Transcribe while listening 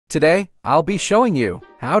Today, I'll be showing you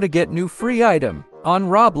how to get new free item on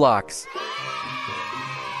Roblox.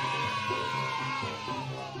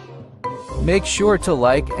 Make sure to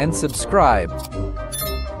like and subscribe.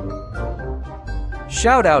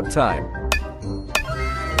 Shout out time.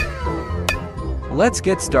 Let's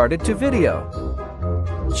get started to video.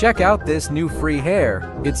 Check out this new free hair.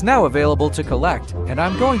 It's now available to collect, and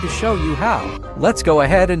I'm going to show you how. Let's go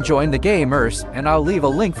ahead and join the gamers, and I'll leave a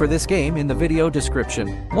link for this game in the video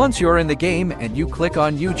description. Once you're in the game and you click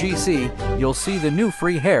on UGC, you'll see the new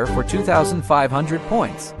free hair for 2,500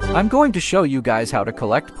 points. I'm going to show you guys how to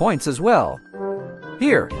collect points as well.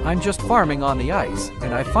 Here, I'm just farming on the ice,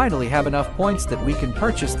 and I finally have enough points that we can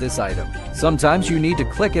purchase this item. Sometimes you need to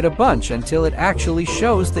click it a bunch until it actually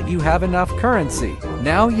shows that you have enough currency.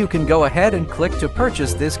 Now you can go ahead and click to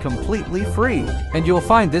purchase this completely free. And you'll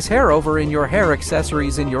find this hair over in your hair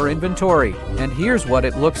accessories in your inventory. And here's what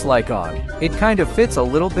it looks like on. It kind of fits a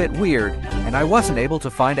little bit weird, and I wasn't able to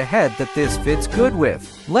find a head that this fits good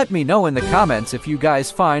with. Let me know in the comments if you guys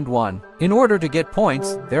find one. In order to get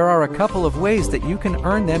points, there are a couple of ways that you can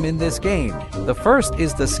earn them in this game. The first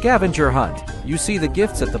is the scavenger hunt. You see the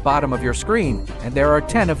gifts at the bottom of your screen, and there are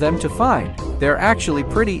 10 of them to find. They're actually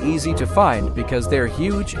pretty easy to find because they're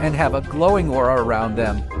huge and have a glowing aura around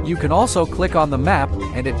them. You can also click on the map,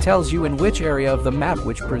 and it tells you in which area of the map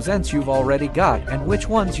which presents you've already got and which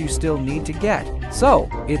ones you still need to get. So,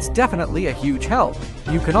 it's definitely a huge help.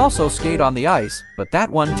 You can also skate on the ice, but that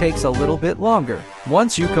one takes a little bit longer.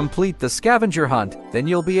 Once you complete the scavenger hunt, then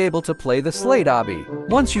you'll be able to play the slate obby.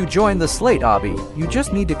 Once you join the slate obby, you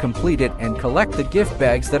just need to complete it and collect the gift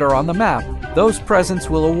bags that are on the map. Those presents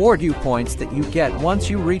will award you points that you get once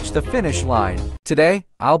you reach the finish line. Today,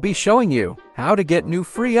 I'll be showing you how to get new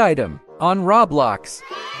free item on Roblox.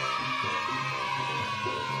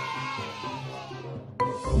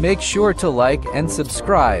 Make sure to like and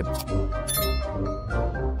subscribe.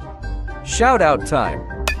 Shout out time.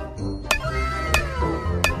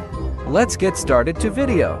 Let's get started to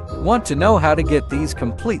video. Want to know how to get these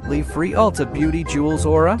completely free Ulta Beauty Jewels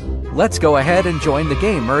Aura? Let's go ahead and join the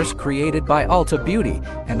gamers created by Ulta Beauty,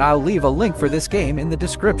 and I'll leave a link for this game in the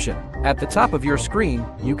description. At the top of your screen,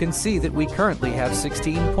 you can see that we currently have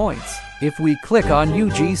 16 points. If we click on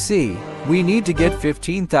UGC, we need to get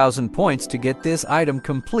 15,000 points to get this item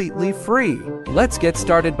completely free. Let's get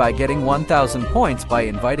started by getting 1,000 points by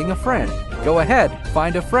inviting a friend. Go ahead,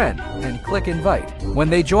 find a friend, and click invite. When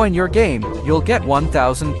they join your game, you'll get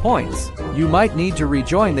 1,000 points. You might need to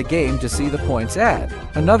rejoin the game to see the points add.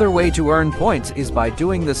 Another way to earn points is by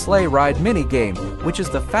doing the sleigh ride minigame, which is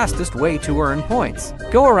the fastest way to earn points.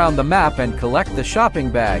 Go around the map and collect the shopping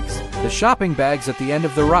bags. The shopping bags at the end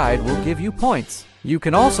of the ride will give you points. You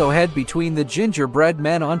can also head between the gingerbread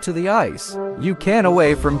men onto the ice. You can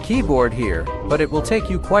away from keyboard here, but it will take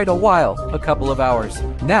you quite a while, a couple of hours.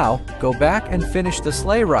 Now, go back and finish the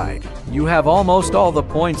sleigh ride. You have almost all the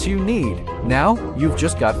points you need. Now, you've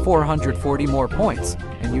just got 440 more points,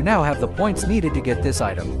 and you now have the points needed to get this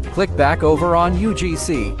item. Click back over on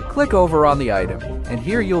UGC, click over on the item, and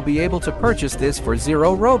here you'll be able to purchase this for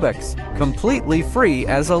 0 Robux, completely free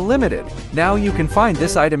as a limited. Now you can find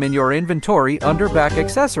this item in your inventory under back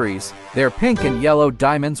accessories. They're pink and yellow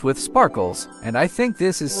diamonds with sparkles, and I think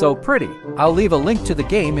this is so pretty. I'll leave a link to the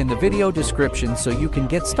game in the video description so you can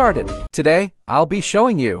get started. Today, I'll be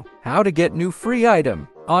showing you how to get new free item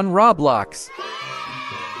on Roblox.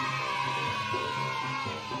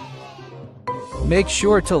 Make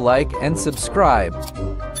sure to like and subscribe.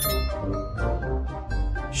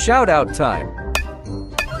 Shout out time.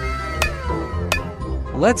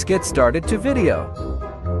 Let's get started to video.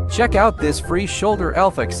 Check out this free shoulder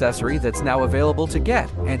elf accessory that's now available to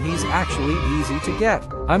get, and he's actually easy to get.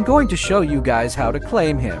 I'm going to show you guys how to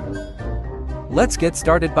claim him. Let's get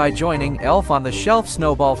started by joining Elf on the Shelf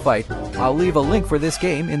Snowball Fight. I'll leave a link for this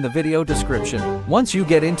game in the video description. Once you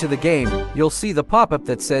get into the game, you'll see the pop-up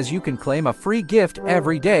that says you can claim a free gift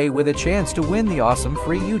every day with a chance to win the awesome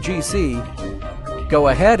free UGC. Go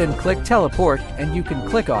ahead and click teleport, and you can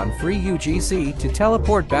click on free UGC to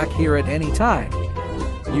teleport back here at any time.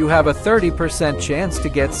 You have a 30% chance to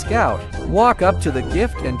get Scout. Walk up to the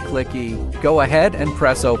gift and click E. Go ahead and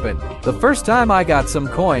press open. The first time I got some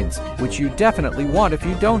coins, which you definitely want if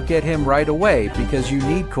you don't get him right away because you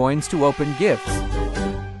need coins to open gifts.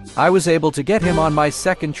 I was able to get him on my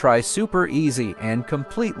second try super easy and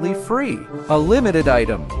completely free. A limited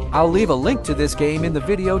item. I'll leave a link to this game in the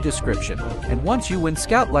video description. And once you win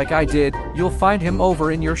Scout like I did, you'll find him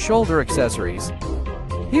over in your shoulder accessories.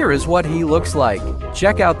 Here is what he looks like.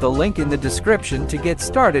 Check out the link in the description to get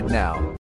started now.